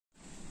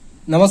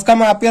নমস্কাৰ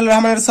মই আপিল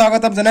ৰহমানৰ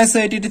স্বাগতম জনাইছো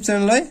এই ইউটিউব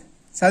চেনেললৈ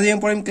আজি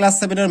আমি পঢ়িম ক্লাস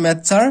 7 ৰ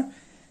ম্যাথছৰ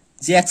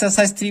যে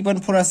এক্সাৰসাইজ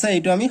 3.4 আছে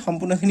এইটো আমি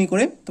সম্পূৰ্ণখিনি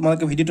কৰিম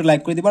তোমালোকে ভিডিওটো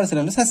লাইক কৰি দিবা আৰু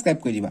চেনেলটো সাবস্ক্ৰাইব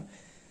কৰি দিবা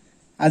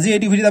আজি এই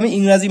ভিডিওত আমি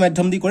ইংৰাজী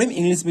মাধ্যম দি কৰিম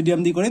ইংলিশ মিডিয়াম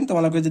দি কৰিম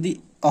তোমালোকে যদি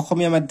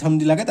অসমীয়া মাধ্যম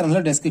দি লাগে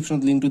তেনেহলে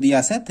ডেসক্ৰিপচনত লিংকটো দিয়া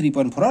আছে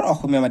 3.4 ৰ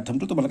অসমীয়া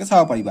মাধ্যমটো তোমালোকে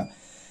চাব পাৰিবা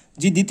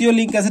যি দ্বিতীয়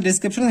লিংক আছে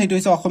ডেসক্ৰিপচনত সেইটো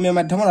হৈছে অসমীয়া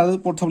মাধ্যমৰ আৰু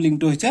প্ৰথম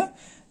লিংকটো হৈছে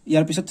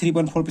ইয়াৰ পিছত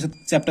 3.4 পিছত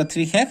চ্যাপ্টাৰ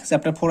 3 শেষ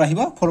চ্যাপ্টাৰ 4 আহিব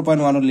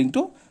 4.1 ৰ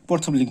লিংকটো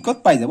প্ৰথম লিংকত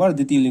পাই যাব আৰু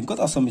দ্বিতীয় লিংকত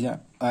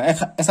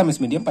Assamese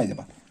মিডিয়াম পাই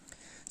যাবা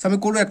সো আমি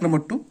কৰো এক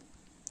নম্বৰটো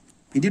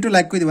ভিডিওটো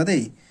লাইক কৰি দিবা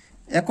দেই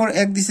একৰ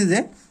এক দিছে যে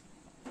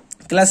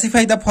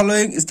classify the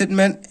following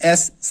statement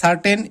as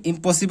সাৰ্টেন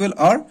impossible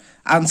অৰ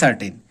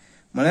আনসাৰ্টেন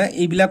মানে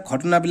এইবিলাক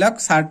ঘটনাবিলাক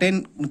সাৰ্টেন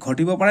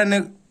ঘটিব পাৰে নে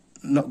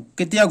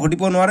কেতিয়া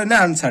ঘটিব নোৱাৰে নে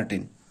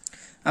আনসাৰ্টেন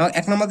আমাক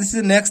এক নম্বৰ দিছে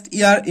next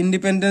year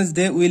independence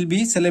day will be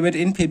celebrate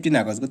in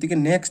 15 August গতিকে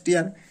নেক্সট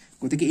ইয়াৰ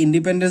গতিকে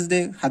ইন্ডিপেন্ডেন্স ডে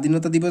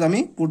স্বাধীনতা দিৱস আমি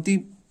প্ৰতি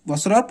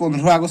বছৰৰ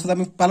 15 আগষ্টত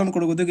আমি পালন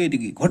কৰো গতিকে এটো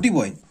কি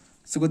ঘটিবই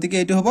সো গতিকে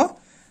এটো হ'ব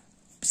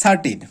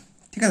সার্টেন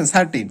ঠিক আছে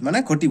সার্টেন মানে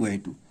ঘটিবই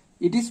এটো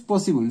it is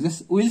possible just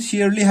will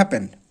surely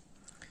happen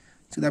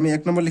so আমি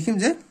এক নম্বৰ লিখিম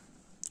যে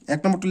এক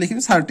নম্বৰটো লিখিম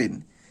সাৰ্টেন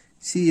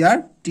সি R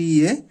T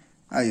A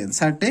I N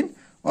সাৰ্টেন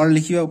অৰ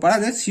লিখিব পাৰা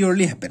যে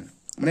শিওৰলি হ্যাপেন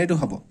মানে এটো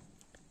হ'ব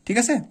ঠিক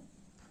আছে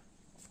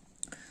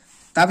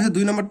তাৰপিছত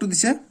দুই নম্বৰটো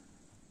দিছে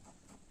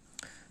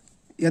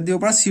ইয়াত দিব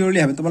পাৰা শিওৰলি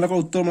হ্যাপেন তোমালোকৰ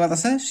উত্তৰ মালাত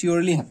আছে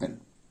শিওরলি হ্যাপেন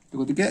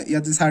গতিকে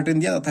ইয়াত যে সার্টেন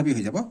দিয়া তথাপি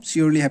হৈ যাব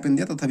শিওরলি হ্যাপেন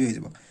দিয়া তথাপি হৈ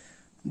যাব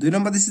দুই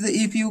নম্বৰ দিছে যে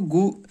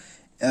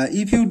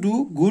if you do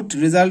good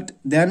result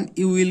then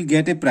you will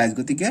get a prize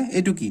গতিকে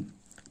এটো কি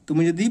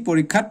তুমি যদি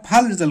পৰীক্ষাত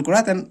ভাল ৰিজাল্ট কৰা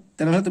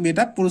তেনেহলে তুমি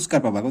এটা পুৰস্কাৰ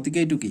পাবা গতিকে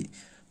এটো কি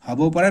হ'ব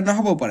পাৰে না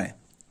হ'ব পাৰে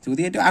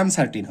গতিকে এটো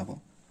আনসাৰ্টেন হ'ব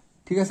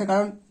ঠিক আছে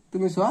কাৰণ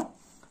তুমি চোৱা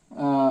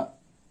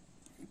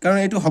কাৰণ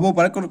এটো হ'ব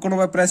পাৰে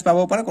কোনোবা প্ৰাইজ পাব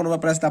পাৰে কোনোবা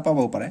প্ৰাইজ নাপাব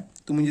পাৰে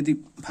তুমি যদি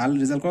ভাল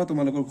ৰিজাল্ট কৰা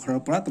তোমালোকৰ ঘৰৰ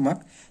পৰা তোমাক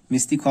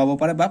মিষ্টি খুৱাব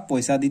পাৰে বা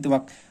পইচা দি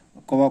তোমাক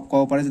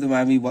কব পাৰে যে তুমি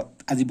আমি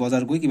আজি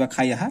বজাৰ গৈ কিবা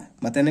খাই আহা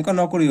বা তেনেকুৱা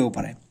নকৰিব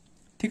পাৰে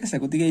ঠিক আছে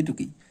গতিকে এটো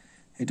কি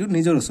এটো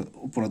নিজৰ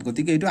ওপৰত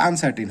গতিকে এটো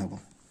আনসার্টেন হ'ব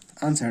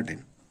uncertain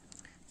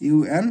U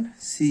N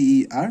C E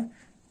are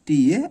T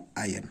A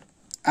I N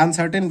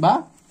uncertain বা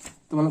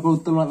তোমালোকৰ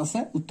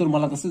উত্তৰ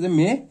মালাত আছে যে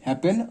may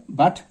happen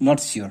but not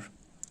sure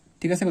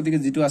ঠিক আছে গতিকে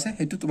যেটো আছে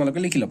হেতু তোমালোকে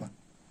লিখি লবা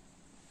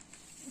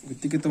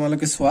গতিকে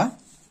তোমালোকে সোয়া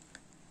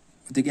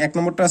গতিকে এক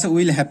নম্বৰটো আছে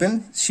উইল হ্যাপেন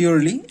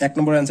শিওৰলি এক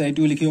নম্বৰ আনসাৰ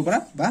এটো লিখিব পাৰা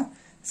বা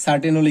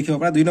সাৰ্টেন লিখিব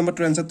পাৰা দুই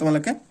নম্বৰটো আনসাৰ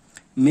তোমালোকে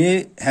মে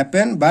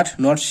হ্যাপেন বাট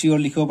নট শিওৰ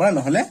লিখিব পাৰা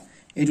নহলে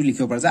এটো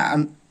লিখিব পাৰা যে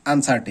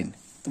আনসাৰ্টেন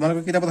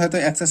তোমালোকৰ কিতাপত হয়তো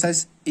এক্সাৰসাইজ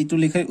এটো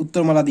লিখে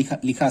উত্তৰ মালা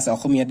লিখা আছে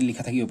অসমীয়াতে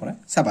লিখা থাকিব পাৰা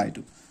চাবা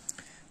এটো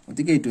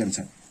গতিকে এটো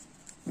আনসাৰ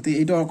গতিকে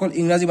এটো অকল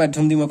ইংৰাজী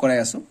মাধ্যম দি মই কৰাই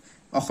আছো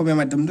অসমীয়া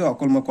মাধ্যমটো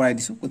অকল মই কৰাই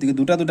দিছো গতিকে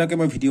দুটাকে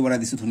মই ভিডিও বনাই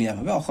দিছো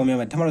ধুনিয়াভাৱে অসমীয়া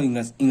মাধ্যম আৰু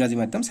ইংৰাজী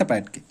মাধ্যম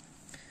সেপাৰেটকে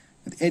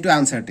এটো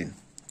আনসাৰ্টেন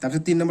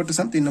তাৰপিছত 3 নম্বৰটো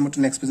চাম 3 নম্বৰটো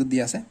নেক্সট পেজত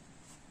দিয়া আছে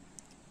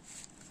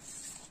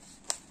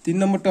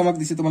 3 নম্বৰটো আমাক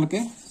দিছে তোমালোকে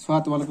সোৱা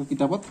তোমালোকৰ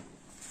কিতাপত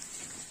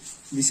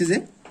দিছে যে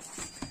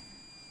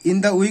in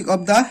the week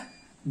of the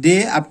day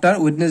after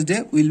Wednesday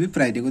will be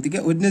Friday গতিকে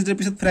ওয়েডনেসডে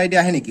পিছত ফ্রাইডে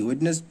আহে নেকি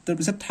ওয়েডনেসডেৰ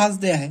পিছত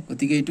থাৰ্সডে আহে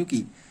গতিকে এটো কি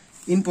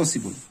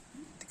ইম্পসিবল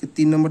গতিকে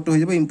 3 নম্বৰটো হৈ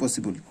যাব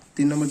ইম্পসিবল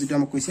 3 নম্বৰ যেটো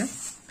আমাক কৈছে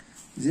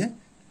যে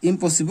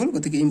ইম্পসিবল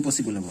গতিকে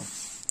ইম্পসিবল হ'ব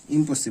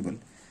ইম্পসিবল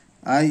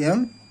আই এম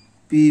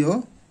পি ও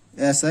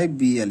এস আই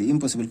বি এল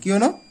ইম্পসিবল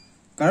কিয়নো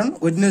কাৰণ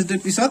ওয়েডনেসডেৰ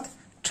পিছত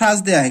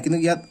থাৰ্সডে আহে কিন্তু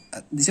ইয়াত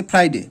দিছে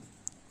ফ্ৰাইডে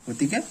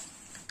গতিকে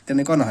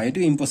তেনেকুৱা নহয় এটো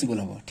ইম্পসিবল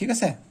হ'ব ঠিক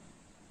আছে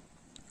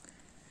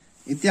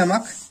এতিয়া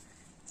আমাক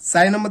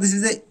 4 নম্বৰ দিছে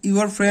যে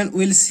your friend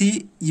will see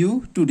you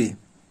today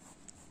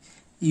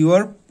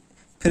your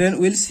friend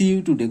will see you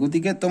today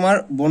গতিকে তোমাৰ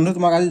বন্ধু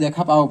তোমাক আজি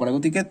দেখা পাব পাৰে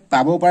গতিকে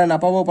পাব পাৰে না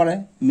পাব পাৰে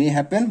may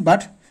happen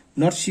but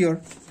not sure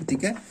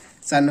গতিকে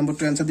 4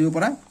 নম্বৰটো আনসাৰ দিব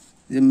পাৰা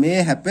যে may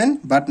happen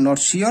but not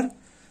sure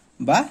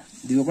বা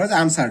দিব পাৰা যে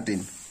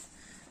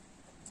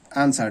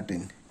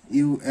uncertain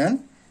u n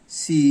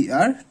c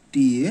r t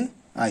a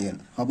i n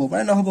হ'ব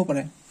পাৰে না হ'ব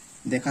পাৰে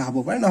দেখা হ'ব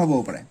পাৰে না হ'ব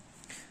পাৰে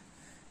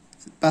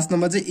 5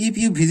 নম্বৰ যে if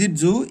you visit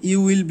zoo you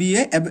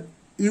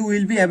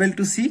will be able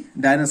to see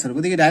dinosaur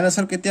গতিকে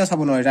ডাইনোসর কেতিয়া চাব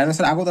নোৱাৰে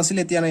ডাইনোসৰ আগত আছিল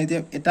এতিয়া নাই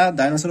এতিয়া এটা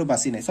ডাইনোসৰও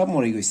বাছি নাই সব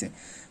মৰি গৈছে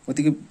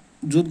গতিকে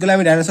জুত গলে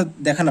আমি ডাইনোসর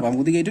দেখা নাপাম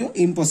গতিকে এটো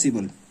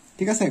ইম্পসিবল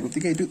ঠিক আছে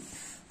গতিকে এটো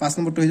 5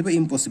 নম্বৰটো হৈ যাব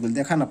ইম্পসিবল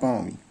দেখা নাপাম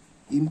আমি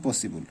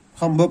ইম্পসিবল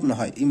সম্ভৱ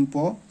নহয়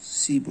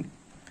ইম্পসিবল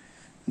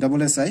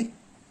ডাবল এস আই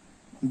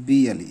B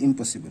L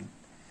impossible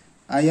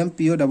I am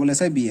P O double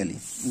এস আই B L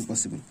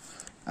impossible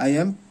I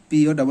am P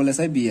O double এস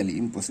আই বি এল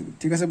ইম্পসিবল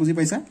ঠিক আছে বুজি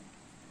পাইছা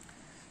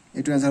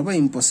এটো আনসার হ'ব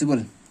ইম্পসিবল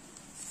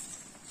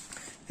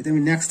এটা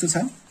আমি নেক্সট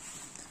চাম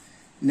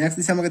নেক্সট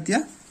দিছে আমাক এতিয়া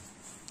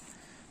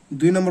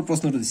 2 নম্বৰ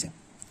প্ৰশ্নটো দিছে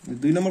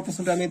 2 নম্বৰ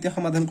প্ৰশ্নটো আমি এতিয়া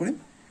সমাধান কৰিম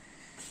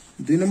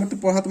 2 নম্বৰটো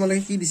পঢ়া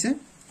তোমালোকে কি দিছে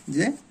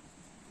যে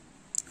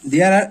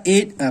there are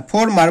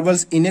 4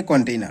 marbles in a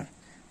container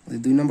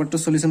 2 নম্বৰটো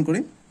সলিউশন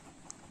কৰিম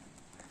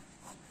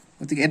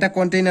গতিকে এটা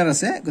কন্টেইনাৰ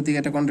আছে গতিকে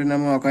এটা কন্টেইনাৰ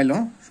মই অকাই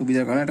লওঁ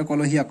সুবিধাৰ কাৰণে এটা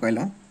কলহি অকাই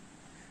লওঁ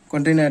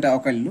কন্টেইনাৰ এটা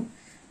অকাই ললো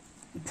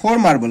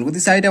 4 মাৰ্বল গতি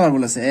 4টা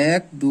মাৰ্বল আছে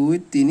 1 2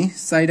 3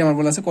 4টা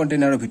মাৰ্বল আছে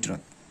কন্টেইনাৰৰ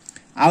ভিতৰত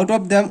out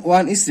of them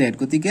one is red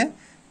গতিকে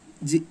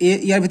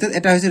ইয়াৰ ভিতৰত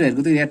এটা হৈছে ৰেড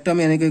গতিকে ৰেডটো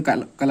আমি এনেকৈ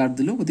কালাৰ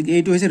দিলো গতিকে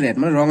এইটো হৈছে ৰেড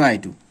মানে ৰঙা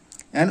এইটো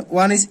and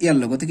one is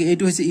yellow গতিকে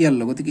এইটো হৈছে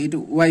yellow গতিকে এইটো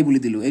y বুলি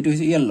দিলো এইটো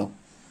হৈছে yellow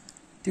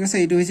ঠিক আছে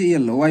এইটো হৈছে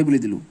yellow y বুলি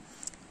দিলো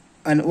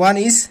and one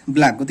is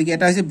black গতিকে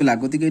এটা হৈছে black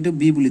গতিকে এইটো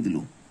b বুলি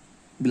দিলো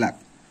black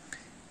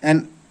and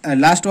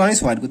last one is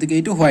white গতিকে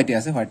এইটো white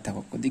আছে white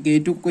থাকক গতিকে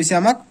এইটো কৈছে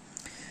আমাক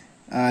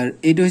আর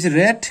এইটো হৈছে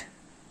red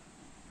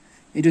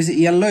এইটো হৈছে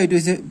yellow এইটো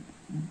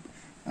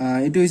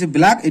হৈছে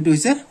black এইটো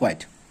হৈছে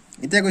white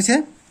এটা কৈছে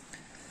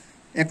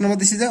এক নম্বৰ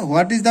দিছে যে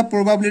what is the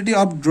probability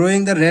of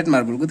drawing the red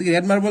marble গতিকে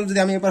red marble যদি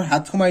আমি এবাৰ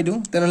হাত খমাই দিও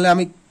তেনহলে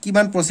আমি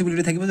কিমান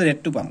পসিবিলিটি থাকিব যে red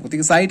টো পাম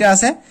গতিকে 4টা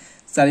আছে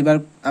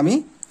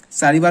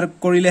 4বাৰ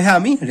কৰিলেহে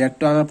আমি red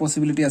টো আনাৰ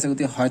পসিবিলিটি আছে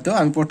গতিকে হয়তো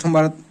আমি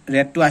প্ৰথমবাৰ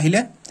red টো আহিলে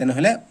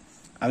তেনহলে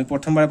আমি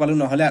প্ৰথমবাৰ পালো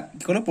নহলে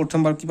কি কলো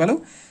প্ৰথমবাৰ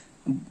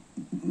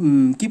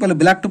কি পালো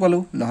ব্ল্যাক টো পালো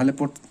নহলে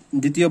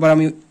দ্বিতীয়বাৰ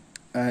আমি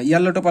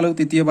yellow টো পালো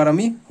তৃতীয়বাৰ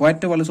আমি হোয়াইট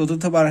টো পালো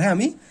চতুৰ্থবাৰহে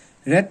আমি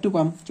red টো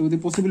পাম যদি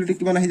পসিবিলিটি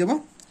কিমান আহি যাব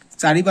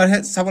 4বাৰহে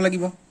চাব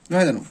লাগিব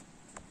নহয় জানো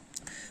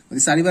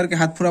গতি 4বাৰকে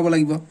হাত ফুৰাব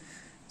লাগিব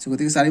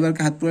গতিকে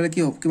 4বাৰকে হাত ফুৰালে কি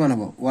হ'ব কিমান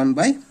হ'ব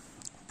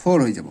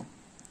 1/4 হৈ যাব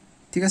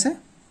ঠিক আছে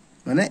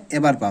মানে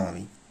এবাৰ পাম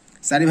আমি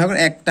 4 ভাগৰ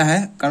একটা হে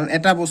কাৰণ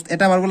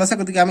এটা মাৰ্বল আছে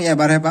গতিকে আমি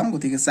এবাৰহে পাম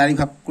গতিকে 4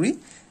 ভাগ কৰি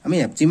আমি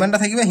যিমানটা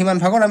থাকিব হিমান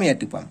ভাগৰ আমি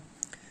এটো পাম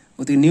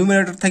গতিকে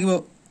নিউমাৰেটৰ থাকিব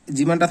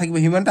যিমানটা থাকিব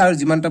হিমানটা আৰু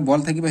যিমানটা বল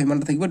থাকিব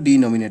হিমানটা থাকিব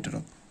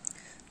ডিনোমিনেটৰত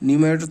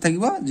নিউমাৰেটৰ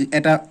থাকিব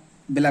এটা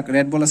ব্ল্যাক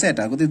ৰেড বল আছে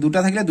এটা গতিকে দুটা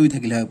থাকিলে দুই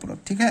থাকিলে হয় ওপৰত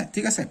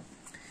ঠিক আছে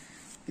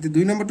এটা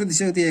 2 নম্বৰটো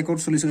দিছে গতি একট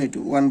সলিউশন এটো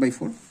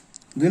 1/4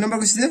 2 নম্বৰ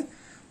কৈছে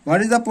what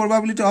is the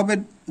probability of a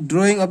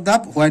drawing of the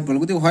white ball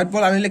গতি white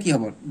ball আনিলে কি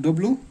হ'ব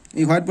w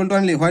এই white ball টো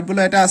আনিলে white ball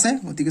এটা আছে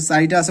গতিকে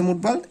 4টা আছে মুঠ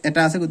বল এটা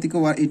আছে গতিকে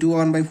এটো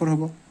 1/4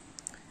 হ'ব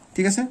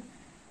ঠিক আছে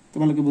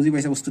তোমালোকে বুজি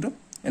পাইছা বস্তুটো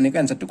এনেকৈ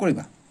আনসারটো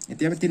কৰিবা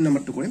এতিয়া আমি 3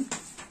 নম্বৰটো কৰিম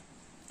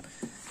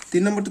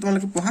 3 নম্বৰটো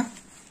তোমালোকে পঢ়া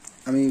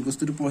আমি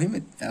বস্তুটো পঢ়িম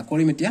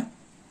কৰিম এতিয়া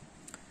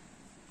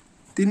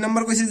 3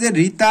 নম্বৰ কৈছে যে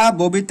Rita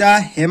Babita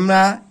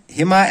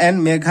Hema and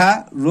Megha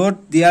wrote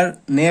their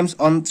names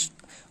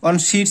on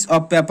sheets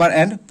of paper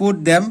and put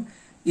them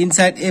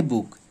inside a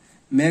book.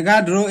 Megha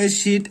drew a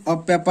sheet of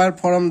paper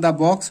from the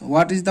box.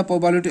 What is the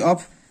probability of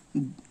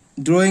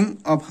drawing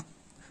of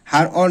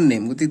her own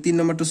name? গতি 3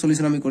 নম্বৰটো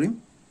solution আমি কৰিম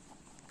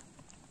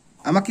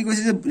আমাক কি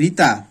কৈছে যে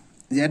ৰীতা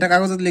যে এটা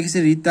কাগজত লিখিছে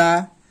ৰীতা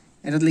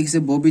এটাত লিখিছে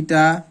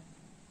ববিতা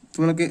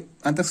তোমালোকে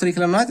আন্তঃক্ষৰী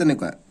খেলা নহয়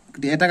তেনেকুৱা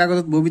এটা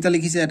কাগজত ববিতা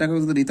লিখিছে এটা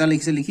কাগজত ৰীতা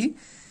লিখিছে লিখি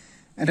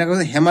এটা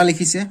কাগজত হেমা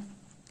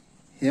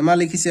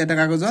লিখিছে এটা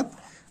কাগজত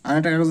আর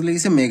এটা কাগজত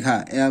লিখিছে মেঘা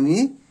আমি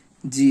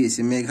জি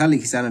আছে মেঘা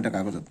লিখিছে আর এটা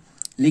কাগজত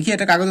লিখি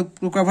এটা কাগজত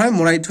টুকুৰা ভৰাই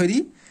মৰাই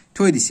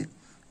থৈ দিছে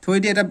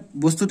এটা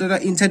বস্তুটো এটা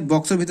ইনসাইড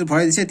বক্সৰ ভিতৰত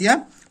ভৰাই দিছে এতিয়া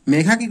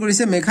মেঘা কি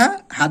কৰিছে মেঘা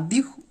হাত দি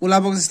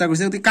ওলাব চেষ্টা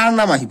কৰিছে গতি কাৰ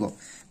নাম আহিব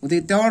গতি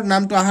তেওঁৰ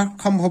নামটো আহাৰ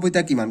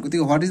সম্ভাৱিতা কিমান গতি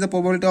what is the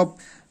প্ৰবাবিলিটি of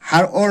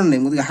her or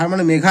name গতি হাৰ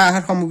মানে মেঘা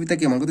আহাৰ সম্ভাৱিতা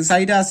কিমান গতি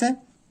 4টা আছে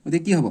গতি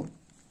কি হ'ব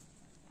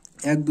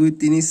 1 2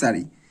 3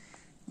 4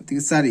 গতি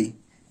 4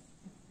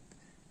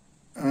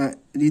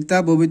 Rita,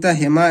 Bobita,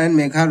 Hema and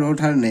Megha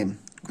wrote her name.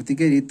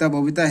 গতিকে Rita,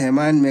 Bobita,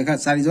 Hema and Megha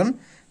 4 জন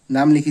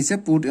নাম লিখিছে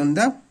put in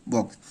the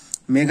box.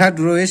 Megha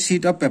drew a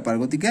sheet of paper.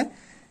 গতিকে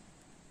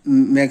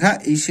Megha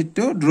এই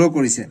sheetটো draw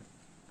কৰিছে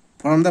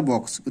from the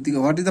box. গতিকে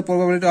what is the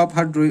probability of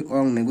her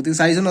drawing name? গতিকে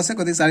 4 জন আছে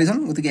গতিকে 4 জন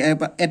গতিকে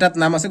এটাত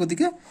নাম আছে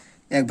গতিকে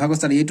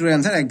 1/4 এইটোৰ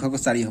आंसर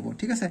 1/4 হ'ব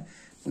ঠিক আছে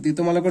গতিকে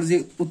তোমালোকৰ যে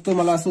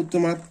উত্তৰমালা আছে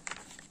উত্তৰমালা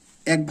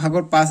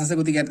 1/5 আছে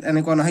গতিকে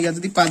এনেকুৱা নহয়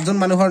যদি 5 জন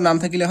মানুহৰ নাম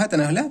থাকিলে হয়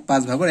তেনেহলে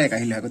 5/1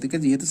 আহিলে হয় গতিকে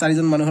যেহেতু 4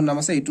 জন মানুহৰ নাম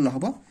আছে এইটো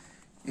নহব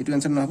এইটো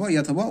आंसर নহব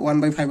ইয়াত হ'ব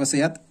 1/5 আছে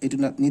ইয়াত এইটো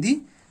নিদি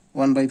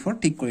 1/4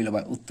 ঠিক কৰি লবা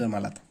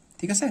উত্তৰমালাত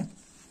ঠিক আছে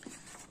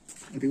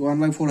এটি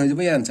 1/4 হৈ যাব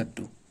ইয়াৰ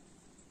आंसरটো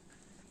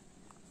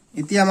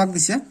এতিয়া আমাক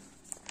দিছে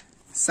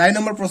 6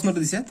 নম্বৰ প্ৰশ্নটো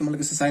দিছে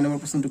তোমালোকে 6 নম্বৰ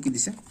প্ৰশ্নটো কি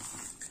দিছে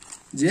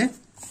যে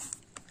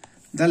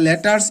The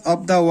letters of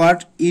the word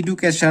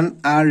education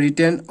are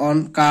written on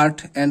card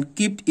and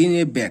kept in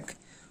a bag.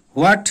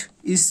 What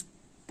is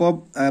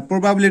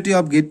probability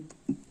of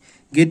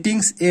getting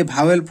a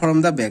vowel from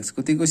the bags?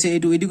 গতি কৈছে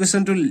এইটো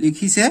education to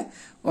লিখিছে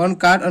on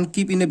card and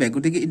keep in a bag.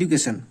 গতি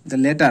education the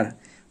letter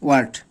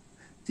word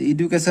the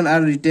education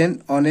are written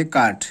on a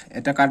card.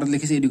 এটা কাৰ্ডত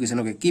লিখিছে education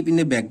okay keep in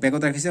a bag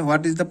bagত ৰাখিছে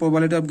what is the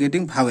probability of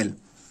getting vowel?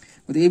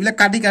 গতি এইবিলাক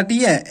কাটি 1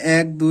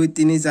 2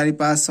 3 4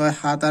 5 6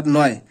 7 8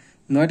 9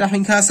 9টা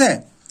সংখ্যা আছে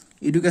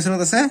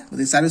এডুকেশনত আছে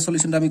গতি 4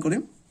 সলিউশনটা আমি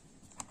কৰিম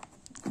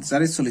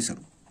 4 সলিউশন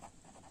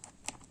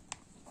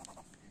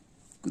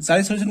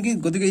কি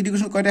গতিকে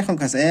এডুকেশন কয়টা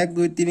সংখ্যা আছে 1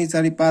 2 3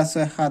 4 5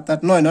 6 7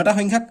 8 9 9টা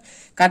সংখ্যা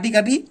কাটি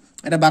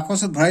এটা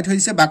বাক্সত ভৰাই থৈ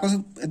দিছে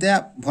বাক্সত এতিয়া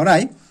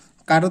ভৰাই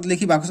কাৰ্ডত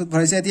লিখি বাক্সত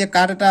ভৰাইছে এতিয়া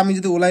কাৰ্ড এটা আমি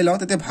যদি ওলাই লওঁ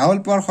তেতিয়া ভাৱেল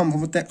পোৱাৰ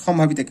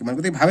সম্ভাৱিতা কিমান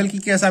গতিকে ভাৱেল কি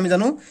আছে আমি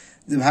জানো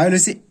যে ভাৱেল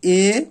হৈছে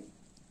এ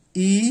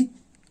ই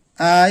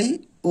আই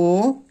ও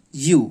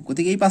ইউ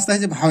গতিকে এই পাঁচটা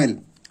হৈছে ভাৱেল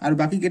আৰু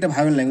বাকি কেটা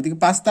ভাৱেল নাই গতিকে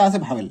পাঁচটা আছে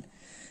ভাৱেল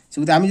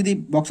গতিকে আমি যদি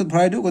বক্সত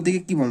ভৰাই দিও গতিকে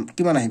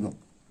কিমান আহিব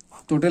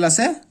টোটাল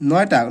আছে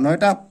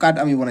 9টা কাৰ্ড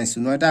আমি বনাইছো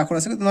 9টা আখৰ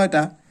আছে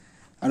 9টা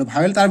আৰু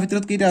ভাৱেল তাৰ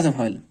ভিতৰত কেইটা আছে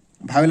ভাৱেল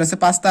ভাৱেল আছে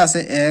 5টা আছে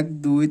 1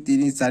 2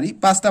 3 4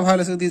 5টা ভাৱেল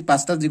আছে যদি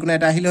 5টা যিকোনো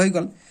এটা আহিলে হৈ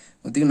গল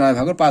গতিকে 9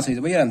 ভাগৰ 5 হৈ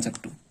যাব ইয়াৰ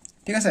আনসাৰটো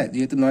ঠিক আছে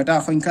যেহেতু 9টা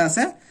সংখ্যা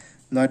আছে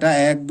 9টা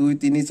 1 2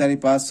 3 4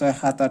 5 6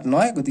 7 8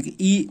 9 গতিকে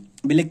ই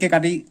বেলেগকে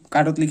কাটি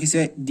কাটত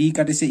লিখিছে ডি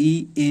কাটিছে ই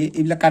এ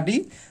এইবিলাক কাটি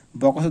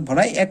বক্সত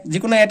ভৰাই এক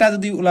যিকোনো এটা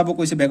যদি ওলাব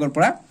কৈছে বেগৰ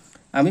পৰা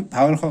আমি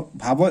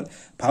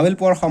ভাৱেল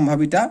পোৱাৰ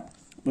সম্ভাৱিতা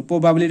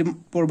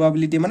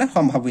probability মানে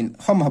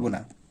সম্ভাৱনা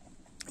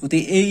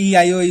গতিকে এ ই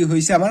আই ও ই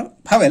হৈছে আমাৰ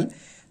ভাৱেল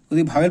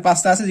গতিকে ভাৱেল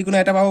 5টা আছে যিকোনো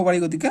এটা পাব পাৰি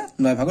গতিকে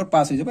 9 ভাগৰ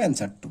 5 হৈ যাব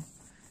আনসাৰটো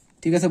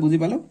ঠিক আছে বুজি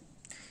পালো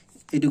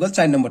এইটো গল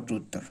 4 নম্বৰটো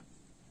উত্তৰ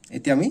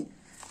এতিয়া আমি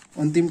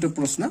অন্তিমটো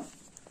প্ৰশ্ন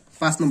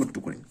 5 নম্বৰটো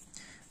কৰিম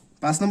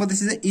 5 নম্বৰ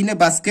দিছে যে in a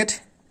basket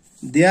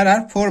there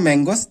are 4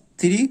 mangoes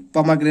 3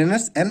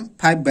 pomegranates and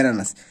 5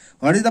 bananas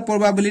what is the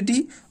probability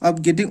of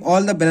getting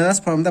all the bananas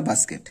from the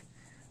basket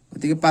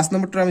গতিকে 5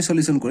 নম্বৰটো আমি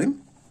সলিউশন কৰিম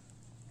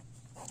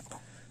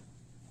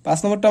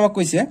 5 নম্বৰটো আমাক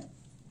কৈছে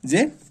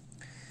যে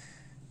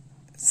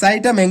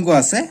 4টা ম্যাঙ্গো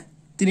আছে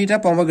 3টা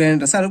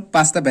পমগ্ৰেনেট আছে আৰু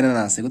 5টা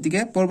বেনানা আছে গতিকে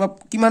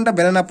কিমানটা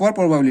বেনানা পোৱাৰ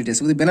probability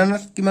আছে গতিকে বেনানা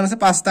কিমান আছে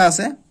 5টা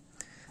আছে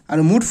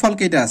আৰু মুঠ ফল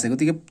কেইটা আছে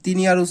গতিকে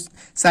 3 আৰু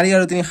 4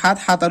 আৰু 3 7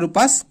 7 আৰু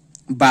 5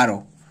 12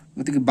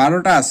 গতিকে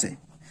 12টা আছে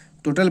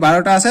টোটাল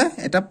 12টা আছে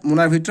এটা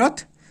মোনাৰ ভিতৰত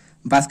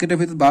বাস্কেটৰ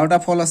ভিতৰত 12টা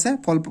ফল আছে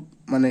ফল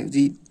মানে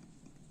যি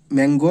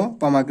ম্যাঙ্গো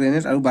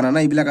পমগ্ৰেনেট আৰু বানানা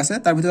এইবিলাক আছে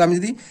তাৰ ভিতৰত আমি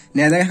যদি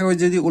নেজাগা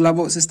যদি ওলাব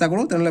চেষ্টা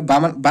কৰো তেনলে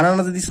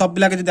বানানা যদি সব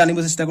বিলাকে যদি আনিব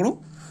চেষ্টা কৰো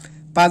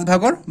 5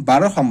 ভাগৰ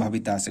 12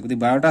 সম্ভাৱিতা আছে গতি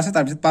 12টা আছে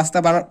তাৰ ভিতৰত 5টা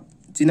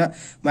 12 চিনা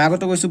মই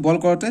আগতে কৈছো বল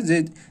কৰতে যে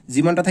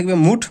জিমানটা থাকিবে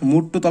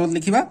মুঠটো তলত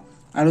লিখিবা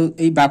আৰু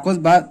এই বাকস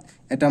বা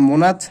এটা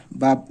মোনাত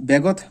বা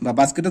বেগত বা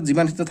বাস্কেটত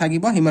জিমান হিত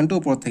থাকিব হিমানটো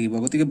ওপৰত থাকিব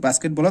গতিকে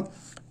বাস্কেট বলত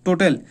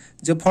টোটাল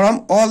যে from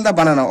all the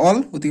banana all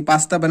গতিকে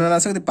 5টা বানানা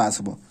আছে গতি 5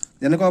 হ'ব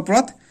যেনেকৈ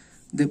ওপৰত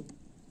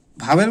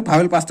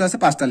ভাৱেল 5টা আছে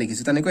 5টা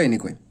লিখিছো তেনেকৈ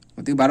এনেকৈ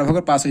গতিকে 12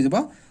 ভাগৰ 5 হৈ যাব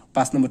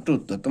 5 নম্বৰটো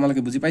উত্তৰ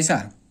তোমালোকে বুজি পাইছা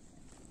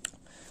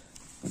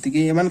গতিকে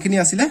ইমানখিনি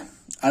আছিল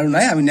আৰু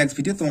নাই আমি নেক্সট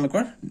ভিডিও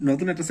তোমালোকৰ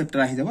নতুন এটা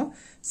চেপ্টাৰ আহি যাব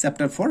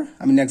চেপ্টাৰ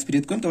 4 আমি নেক্সট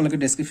ভিডিওত কৰিম তোমালোকে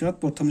ডেসক্ৰিপচনত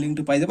প্ৰথম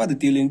লিংকটো পাই যাবা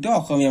দ্বিতীয় লিংকটো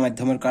অসমীয়া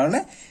মাধ্যমৰ কাৰণে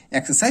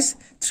এক্সাৰসাইজ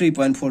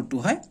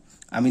 3.4 হয়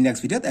আমি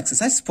নেক্সট ভিডিওত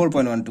এক্সাৰসাইজ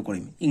 4.1 টো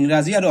কৰিম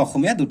ইংৰাজী আৰু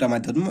অসমীয়া দুটা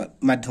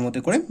মাধ্যমতে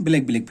কৰিম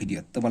বেলেগ বেলেগ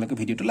ভিডিওত তোমালোকে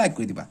ভিডিওটো লাইক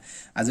কৰি দিবা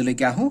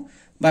আজিলৈকে আহো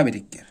বাই বাই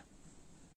টেক কেয়াৰ